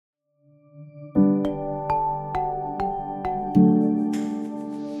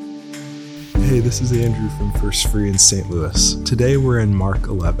Hey, this is Andrew from First Free in St. Louis. Today we're in Mark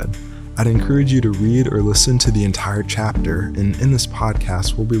 11. I'd encourage you to read or listen to the entire chapter, and in this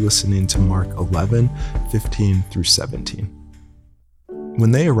podcast we'll be listening to Mark 11, 15 through 17.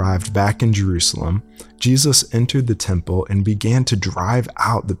 When they arrived back in Jerusalem, Jesus entered the temple and began to drive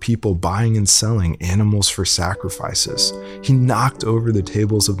out the people buying and selling animals for sacrifices. He knocked over the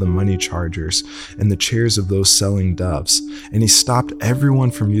tables of the money chargers and the chairs of those selling doves, and he stopped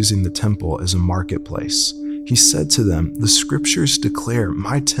everyone from using the temple as a marketplace. He said to them, "The scriptures declare,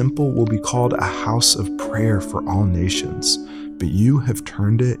 'My temple will be called a house of prayer for all nations,' but you have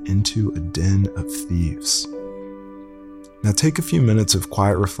turned it into a den of thieves." Now take a few minutes of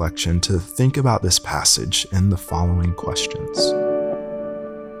quiet reflection to think about this passage and the following questions.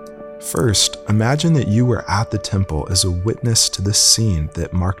 First, imagine that you were at the temple as a witness to this scene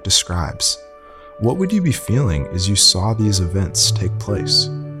that Mark describes. What would you be feeling as you saw these events take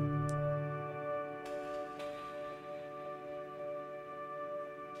place?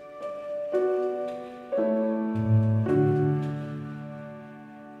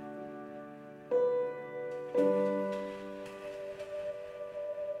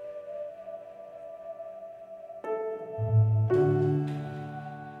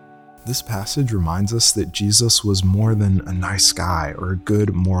 This passage reminds us that Jesus was more than a nice guy or a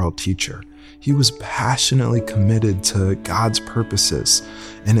good moral teacher. He was passionately committed to God's purposes,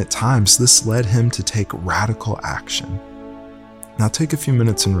 and at times this led him to take radical action. Now take a few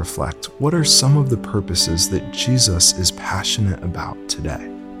minutes and reflect. What are some of the purposes that Jesus is passionate about today?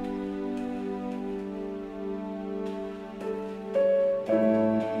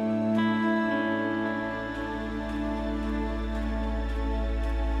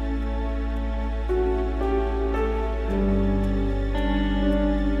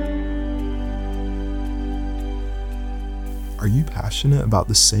 Are you passionate about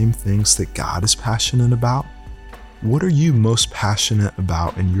the same things that God is passionate about? What are you most passionate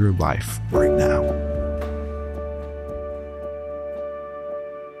about in your life right now?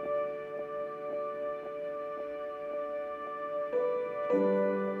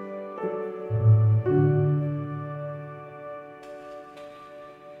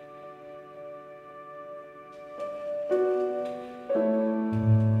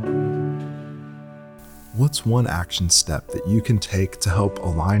 What's one action step that you can take to help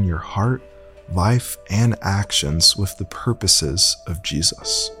align your heart, life, and actions with the purposes of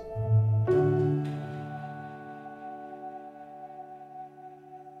Jesus?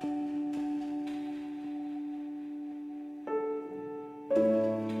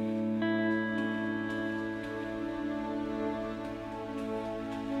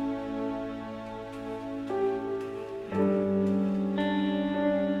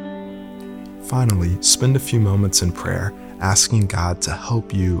 Finally, spend a few moments in prayer, asking God to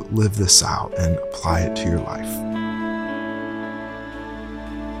help you live this out and apply it to your life.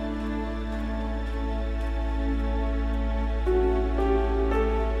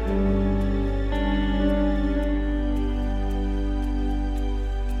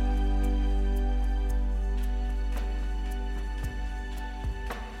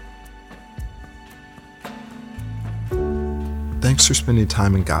 Thanks for spending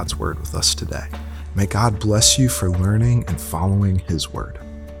time in God's Word with us today. May God bless you for learning and following His Word.